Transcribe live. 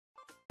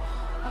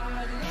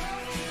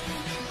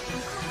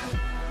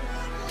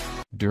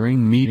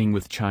During meeting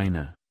with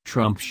China,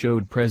 Trump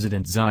showed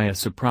President Xi a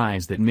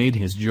surprise that made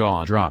his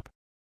jaw drop.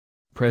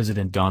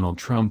 President Donald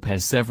Trump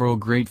has several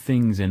great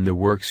things in the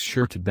works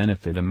sure to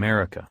benefit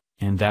America,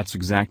 and that's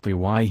exactly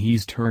why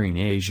he's touring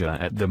Asia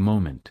at the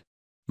moment.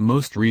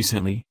 Most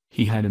recently,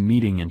 he had a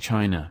meeting in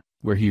China,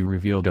 where he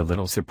revealed a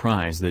little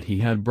surprise that he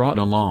had brought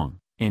along,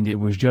 and it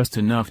was just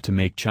enough to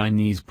make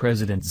Chinese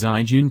President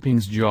Xi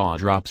Jinping's jaw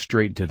drop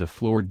straight to the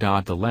floor.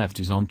 The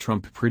left is on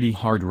Trump pretty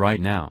hard right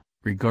now,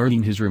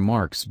 regarding his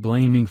remarks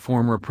blaming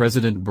former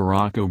President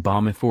Barack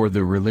Obama for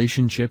the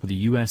relationship the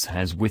U.S.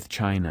 has with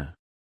China.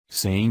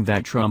 Saying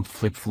that Trump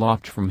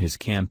flip-flopped from his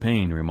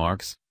campaign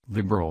remarks,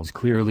 liberals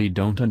clearly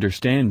don't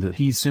understand that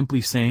he's simply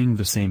saying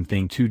the same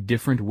thing two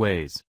different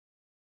ways.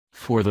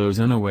 For those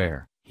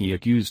unaware, he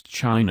accused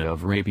China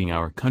of raping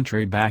our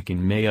country back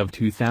in May of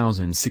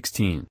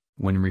 2016,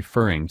 when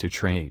referring to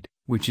trade,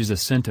 which is a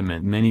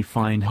sentiment many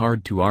find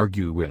hard to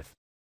argue with.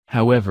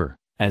 However,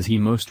 as he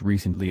most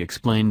recently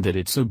explained that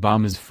it's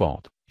Obama's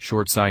fault,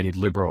 short-sighted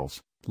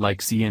liberals, like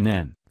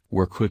CNN,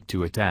 were quick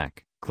to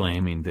attack,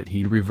 claiming that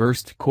he'd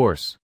reversed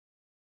course.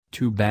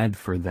 Too bad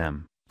for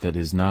them, that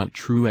is not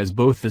true, as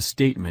both the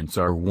statements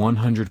are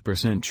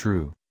 100%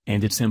 true,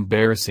 and it's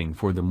embarrassing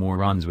for the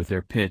morons with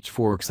their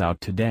pitchforks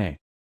out today.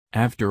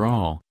 After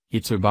all,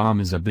 it's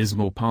Obama's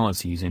abysmal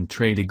policies and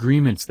trade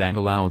agreements that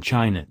allow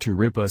China to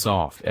rip us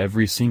off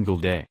every single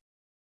day.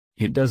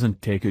 It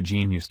doesn't take a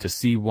genius to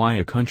see why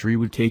a country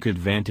would take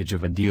advantage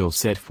of a deal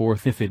set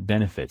forth if it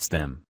benefits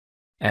them.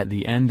 At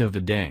the end of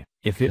the day,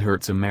 if it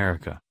hurts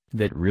America,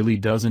 that really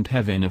doesn't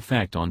have an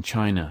effect on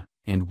China,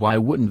 and why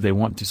wouldn't they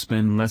want to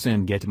spend less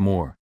and get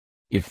more?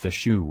 If the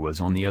shoe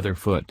was on the other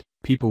foot,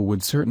 people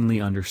would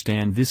certainly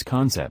understand this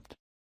concept.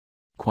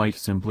 Quite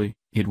simply,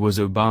 it was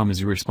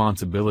Obama's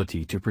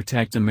responsibility to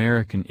protect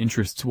American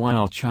interests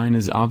while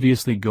China's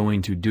obviously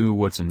going to do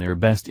what's in their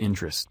best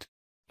interest.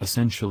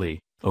 Essentially,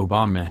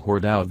 Obama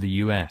hoard out the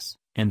U.S.,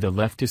 and the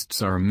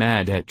leftists are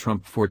mad at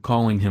Trump for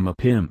calling him a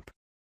pimp.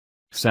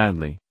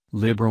 Sadly,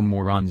 liberal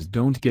morons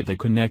don't get the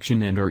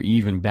connection and are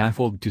even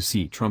baffled to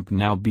see Trump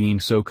now being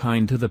so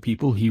kind to the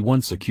people he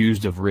once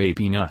accused of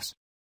raping us.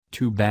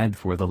 Too bad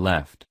for the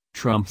left.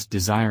 Trump's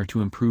desire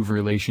to improve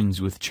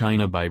relations with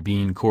China by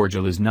being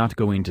cordial is not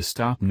going to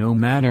stop no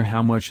matter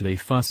how much they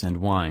fuss and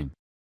whine.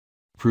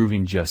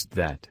 Proving just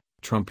that,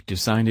 Trump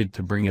decided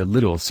to bring a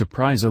little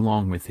surprise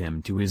along with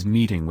him to his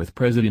meeting with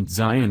President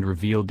Xi and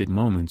revealed it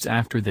moments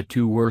after the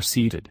two were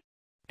seated.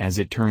 As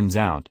it turns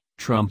out,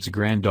 Trump's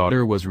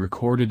granddaughter was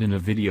recorded in a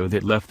video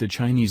that left the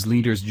Chinese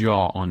leader's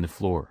jaw on the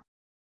floor.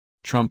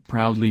 Trump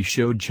proudly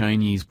showed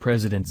Chinese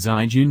President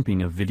Xi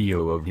Jinping a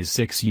video of his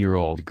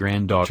 6-year-old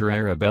granddaughter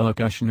Arabella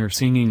Kushner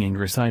singing and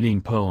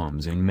reciting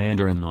poems in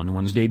Mandarin on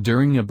Wednesday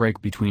during a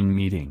break between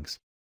meetings.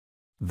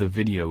 The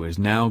video is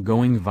now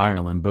going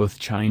viral in both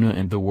China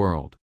and the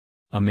world.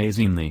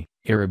 Amazingly,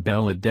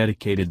 Arabella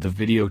dedicated the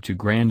video to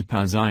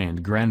Grandpa Xi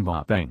and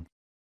Grandpa Peng.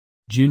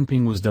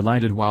 Jinping was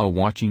delighted while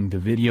watching the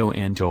video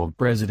and told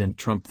President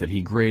Trump that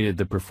he graded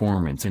the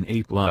performance an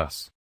A+.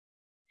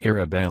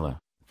 Arabella,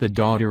 the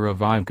daughter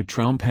of Ivanka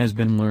Trump, has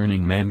been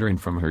learning Mandarin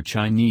from her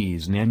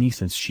Chinese nanny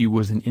since she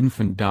was an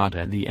infant.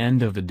 At the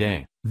end of the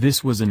day,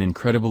 this was an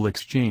incredible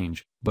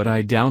exchange, but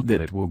I doubt that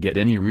it will get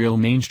any real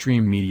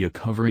mainstream media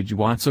coverage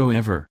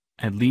whatsoever,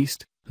 at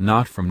least,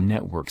 not from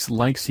networks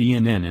like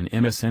CNN and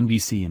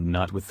MSNBC, and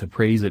not with the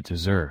praise it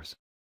deserves.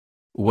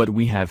 What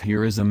we have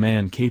here is a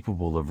man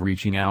capable of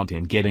reaching out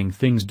and getting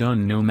things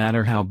done no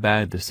matter how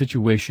bad the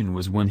situation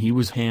was when he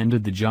was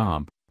handed the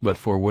job, but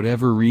for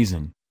whatever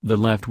reason, the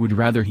left would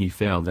rather he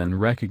fail than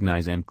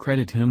recognize and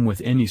credit him with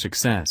any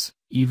success,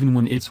 even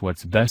when it's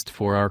what's best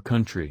for our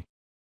country.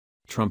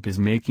 Trump is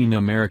making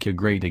America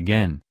great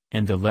again,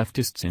 and the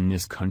leftists in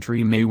this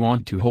country may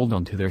want to hold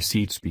on to their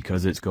seats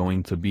because it's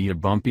going to be a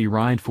bumpy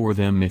ride for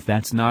them if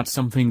that's not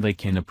something they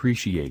can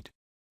appreciate.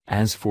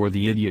 As for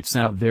the idiots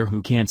out there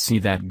who can't see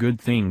that good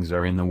things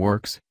are in the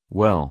works,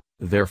 well,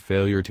 their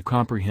failure to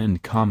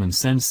comprehend common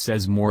sense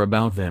says more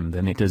about them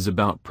than it does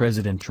about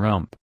President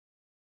Trump.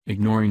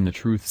 Ignoring the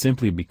truth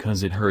simply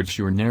because it hurts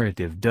your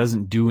narrative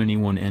doesn't do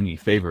anyone any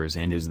favors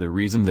and is the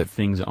reason that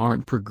things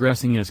aren't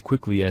progressing as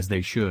quickly as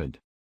they should.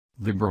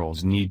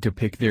 Liberals need to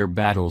pick their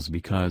battles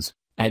because,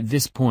 at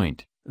this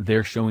point,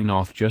 they're showing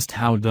off just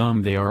how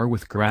dumb they are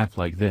with crap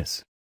like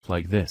this.